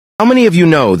How many of you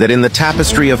know that in the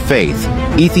tapestry of faith,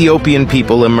 Ethiopian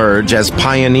people emerge as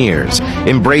pioneers,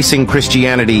 embracing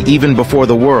Christianity even before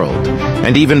the world,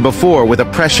 and even before with a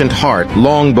prescient heart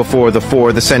long before the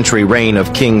 4th century reign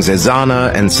of kings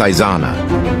Ezana and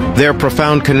Saizana? Their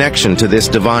profound connection to this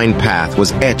divine path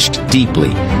was etched deeply,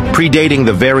 predating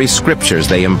the very scriptures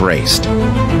they embraced.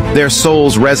 Their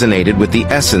souls resonated with the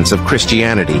essence of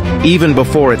Christianity even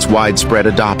before its widespread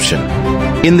adoption.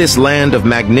 In this land of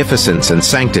magnificence and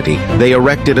sanctity, they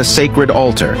erected a sacred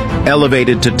altar,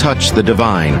 elevated to touch the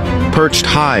divine, perched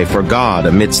high for God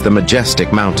amidst the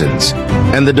majestic mountains.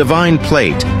 And the divine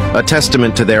plate, a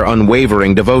testament to their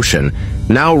unwavering devotion,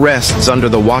 now rests under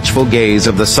the watchful gaze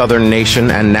of the southern nation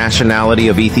and nationality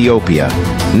of Ethiopia,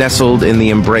 nestled in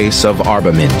the embrace of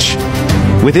Arbaminch.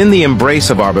 Within the embrace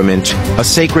of Arbaminch, a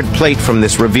sacred plate from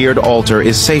this revered altar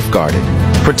is safeguarded,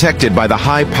 protected by the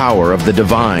high power of the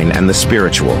divine and the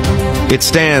spiritual. It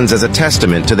stands as a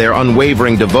testament to their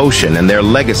unwavering devotion and their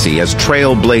legacy as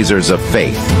trailblazers of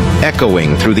faith,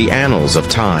 echoing through the annals of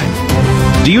time.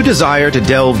 Do you desire to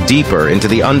delve deeper into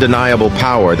the undeniable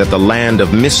power that the land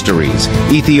of mysteries,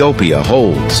 Ethiopia,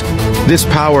 holds? This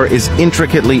power is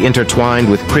intricately intertwined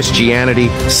with Christianity,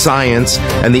 science,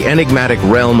 and the enigmatic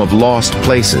realm of lost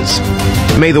places.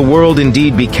 May the world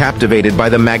indeed be captivated by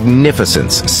the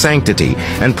magnificence, sanctity,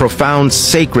 and profound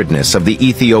sacredness of the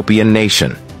Ethiopian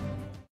nation.